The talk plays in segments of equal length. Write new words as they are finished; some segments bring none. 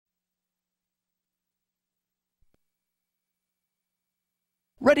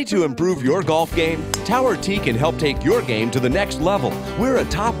Ready to improve your golf game? Tower T can help take your game to the next level. We're a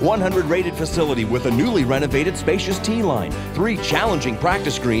top 100 rated facility with a newly renovated spacious tee line, 3 challenging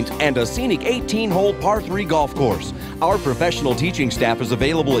practice greens, and a scenic 18-hole par 3 golf course. Our professional teaching staff is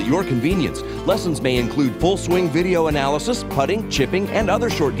available at your convenience. Lessons may include full swing video analysis, putting, chipping, and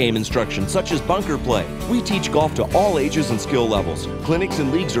other short game instruction such as bunker play. We teach golf to all ages and skill levels. Clinics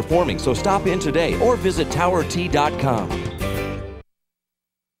and leagues are forming, so stop in today or visit TowerT.com.